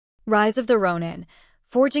Rise of the Ronin,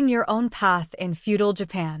 forging your own path in feudal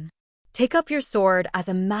Japan. Take up your sword as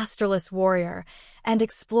a masterless warrior and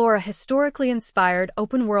explore a historically inspired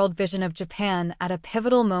open-world vision of Japan at a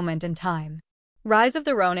pivotal moment in time. Rise of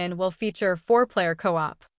the Ronin will feature 4-player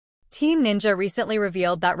co-op. Team Ninja recently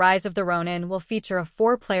revealed that Rise of the Ronin will feature a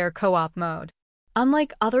 4-player co-op mode.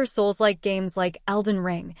 Unlike other Souls-like games like Elden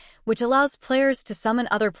Ring, which allows players to summon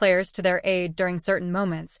other players to their aid during certain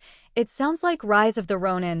moments, it sounds like Rise of the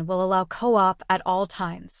Ronin will allow co-op at all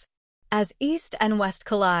times. As East and West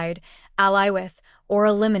collide, ally with, or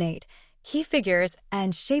eliminate, key figures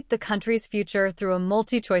and shape the country's future through a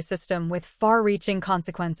multi-choice system with far-reaching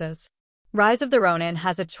consequences. Rise of the Ronin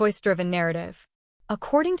has a choice-driven narrative.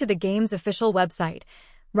 According to the game's official website,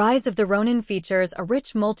 Rise of the Ronin features a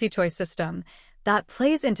rich multi-choice system that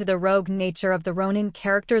plays into the rogue nature of the Ronin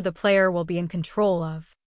character the player will be in control of.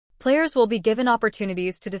 Players will be given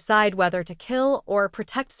opportunities to decide whether to kill or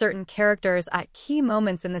protect certain characters at key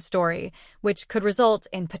moments in the story, which could result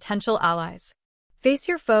in potential allies. Face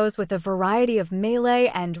your foes with a variety of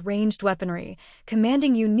melee and ranged weaponry,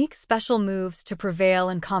 commanding unique special moves to prevail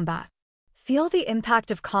in combat. Feel the impact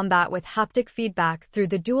of combat with haptic feedback through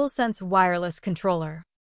the DualSense wireless controller.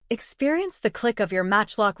 Experience the click of your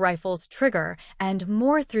matchlock rifle's trigger and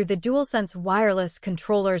more through the DualSense wireless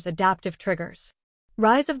controller's adaptive triggers.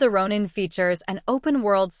 Rise of the Ronin features an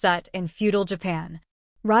open-world set in feudal Japan.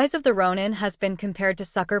 Rise of the Ronin has been compared to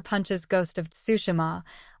Sucker Punch's Ghost of Tsushima,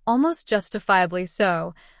 almost justifiably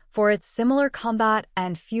so, for its similar combat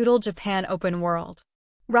and feudal Japan open world.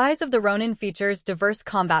 Rise of the Ronin features diverse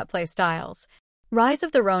combat playstyles. Rise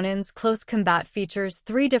of the Ronin's close combat features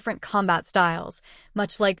 3 different combat styles,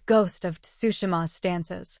 much like Ghost of Tsushima's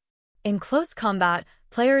stances. In close combat,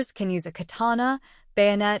 players can use a katana,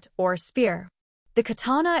 bayonet, or spear. The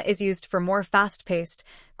katana is used for more fast-paced,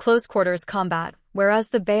 close-quarters combat, whereas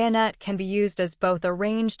the bayonet can be used as both a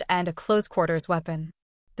ranged and a close-quarters weapon.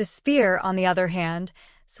 The spear, on the other hand,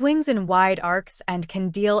 swings in wide arcs and can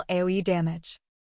deal AoE damage.